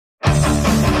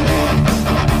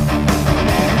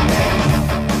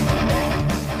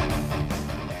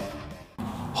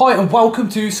Hi and welcome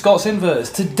to Scott's Inverts.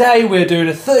 Today we're doing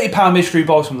a £30 mystery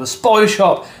box from the Spider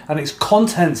Shop and its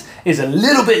contents is a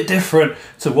little bit different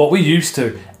to what we're used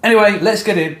to. Anyway, let's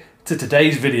get into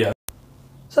today's video.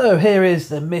 So here is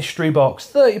the mystery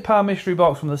box, £30 mystery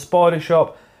box from the Spider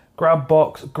Shop. Grab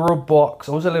box, grub box.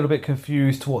 I was a little bit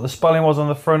confused to what the spelling was on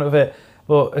the front of it,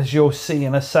 but as you'll see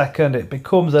in a second, it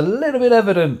becomes a little bit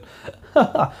evident.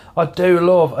 I do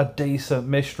love a decent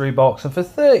mystery box, and for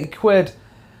 30 quid,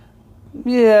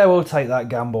 yeah, we'll take that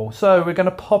gamble. So we're going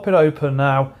to pop it open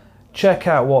now, check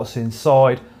out what's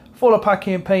inside. Full of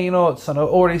packing peanuts, and I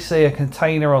already see a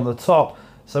container on the top.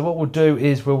 So what we'll do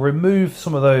is we'll remove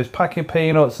some of those packing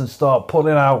peanuts and start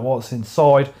pulling out what's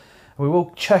inside. We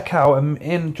will check out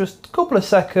in just a couple of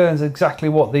seconds exactly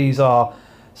what these are.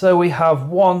 So we have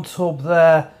one tub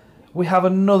there, we have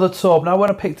another tub. Now when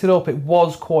I picked it up, it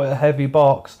was quite a heavy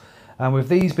box, and with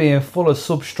these being full of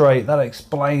substrate, that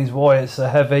explains why it's so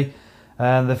heavy.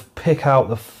 And they've picked out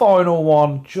the final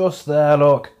one just there,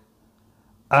 look.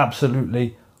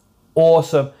 Absolutely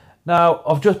awesome. Now,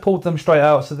 I've just pulled them straight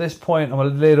out, so at this point I'm a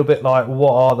little bit like,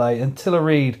 what are they? Until I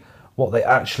read what they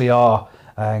actually are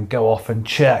and go off and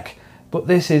check. But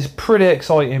this is pretty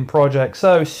exciting project.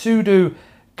 So, Pseudo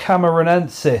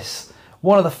Cameronensis,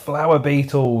 one of the flower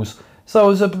beetles. So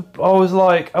I was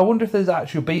like, I wonder if there's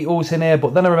actual beetles in here,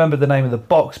 but then I remembered the name of the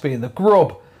box being the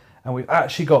grub. And we've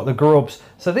actually got the grubs.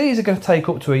 So these are going to take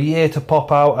up to a year to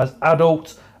pop out as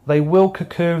adults. They will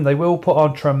cocoon, they will put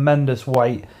on tremendous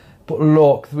weight. But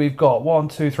look, we've got 1,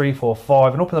 2, 3, 4,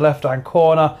 5, and up in the left hand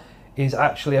corner is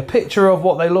actually a picture of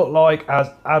what they look like as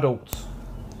adults.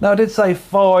 Now I did say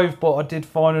 5, but I did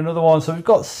find another one. So we've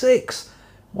got 6,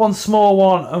 one small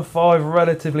one and 5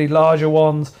 relatively larger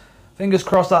ones. Fingers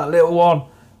crossed that little one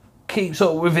keeps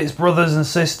up with its brothers and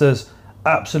sisters.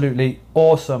 Absolutely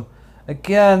awesome.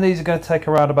 Again, these are going to take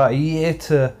around about a year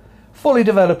to fully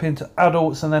develop into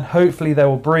adults, and then hopefully they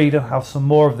will breed and have some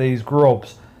more of these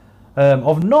grubs.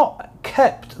 I've not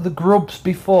kept the grubs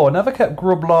before, never kept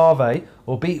grub larvae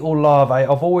or beetle larvae.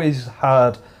 I've always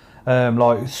had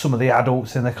like some of the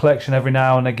adults in the collection every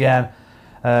now and again.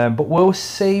 But we'll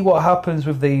see what happens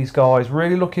with these guys.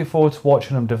 Really looking forward to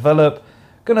watching them develop.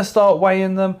 Going to start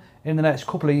weighing them in the next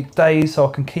couple of days so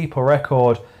I can keep a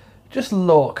record. Just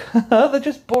look, they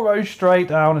just burrow straight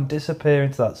down and disappear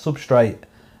into that substrate.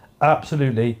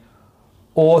 Absolutely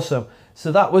awesome.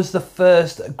 So that was the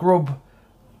first grub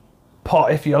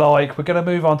pot, if you like. We're going to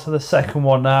move on to the second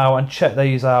one now and check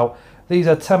these out. These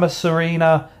are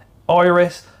Temasarina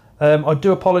iris. I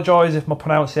do apologise if my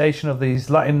pronunciation of these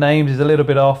Latin names is a little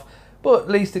bit off, but at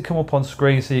least it come up on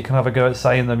screen so you can have a go at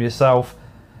saying them yourself.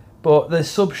 But the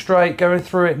substrate, going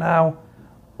through it now,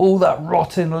 all that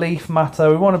rotten leaf matter.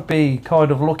 We want to be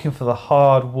kind of looking for the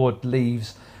hardwood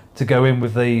leaves to go in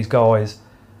with these guys.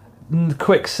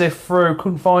 Quick sift through,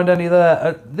 couldn't find any there.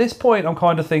 At this point I'm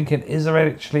kind of thinking, is there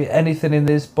actually anything in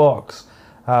this box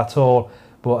at all?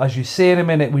 But as you see in a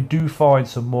minute, we do find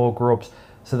some more grubs.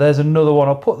 So there's another one.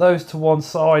 I'll put those to one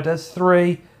side. There's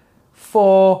 3,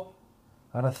 4,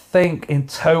 and I think in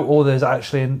total there's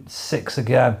actually 6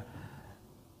 again.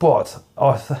 But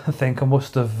I think I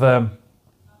must have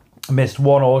missed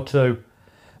 1 or 2,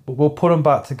 but we'll put them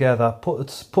back together, put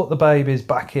the babies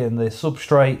back in the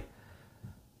substrate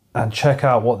and check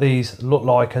out what these look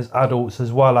like as adults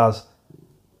as well as.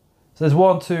 So there's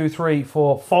 1, 2, 3,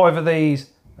 4, 5 of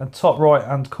these, and top right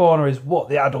hand corner is what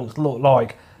the adults look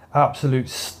like. Absolute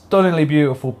stunningly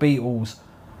beautiful beetles.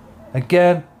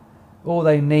 Again, all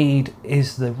they need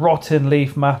is the rotten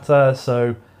leaf matter,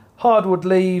 so hardwood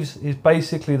leaves is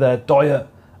basically their diet.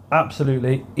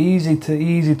 Absolutely easy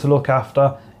to look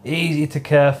after, easy to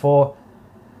care for,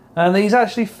 and these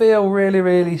actually feel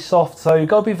really soft, so you've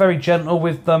got to be very gentle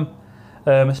with them,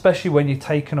 especially when you're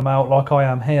taking them out like I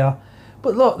am here.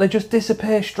 But look, they just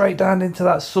disappear straight down into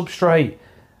that substrate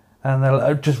and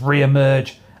they'll just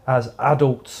re-emerge as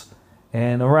adults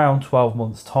in around 12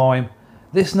 months time.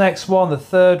 This next one, the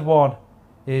third one,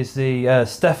 is the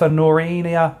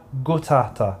Stephanoria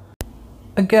guttata.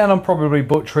 Again, I'm probably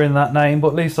butchering that name, but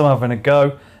at least I'm having a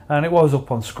go. And it was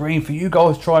up on screen for you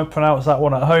guys to try and pronounce that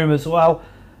one at home as well.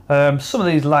 Some of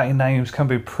these Latin names can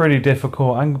be pretty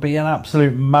difficult and be an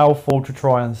absolute mouthful to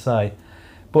try and say.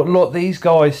 But look, these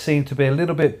guys seem to be a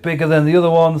little bit bigger than the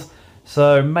other ones.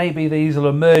 So maybe these will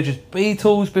emerge as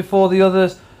beetles before the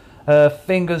others.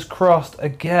 Fingers crossed.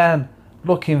 Again,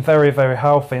 looking very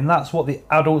healthy. And that's what the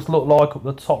adults look like up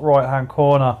the top right hand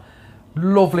corner.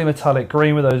 Lovely metallic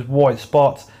green with those white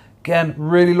spots. Again,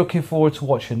 really looking forward to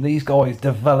watching these guys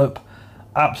develop.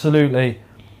 Absolutely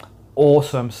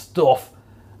awesome stuff.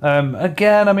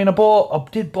 Again, I mean, I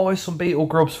did buy some beetle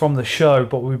grubs from the show,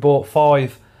 but we bought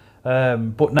 5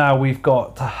 but now we've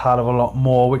got a hell of a lot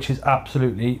more, which is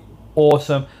absolutely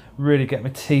awesome. Really get my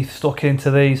teeth stuck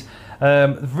into these.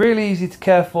 Really easy to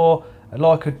care for.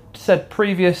 Like I said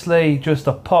previously, just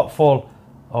a pot full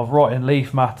of rotting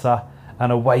leaf matter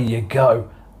and away you go.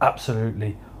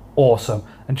 Absolutely awesome.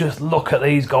 And just look at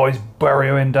these guys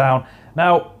burrowing down.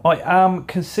 Now I am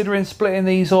considering splitting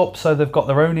these up so they've got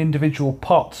their own individual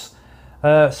pots,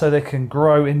 so they can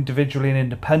grow individually and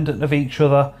independent of each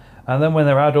other. And then when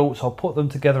they're adults, I'll put them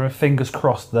together and fingers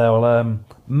crossed they'll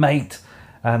mate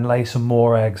and lay some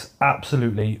more eggs.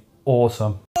 Absolutely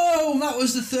awesome. Oh, that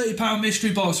was the £30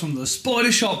 mystery box from the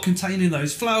spider shop containing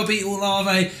those flower beetle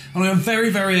larvae, and I'm very,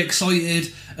 very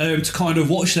excited to kind of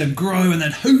watch them grow and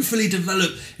then hopefully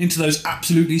develop into those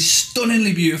absolutely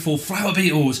stunningly beautiful flower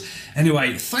beetles.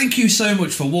 Anyway, thank you so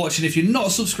much for watching. If you're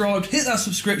not subscribed, hit that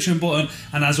subscription button,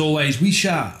 and as always, we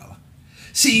shall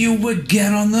see you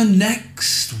again on the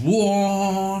next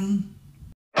one.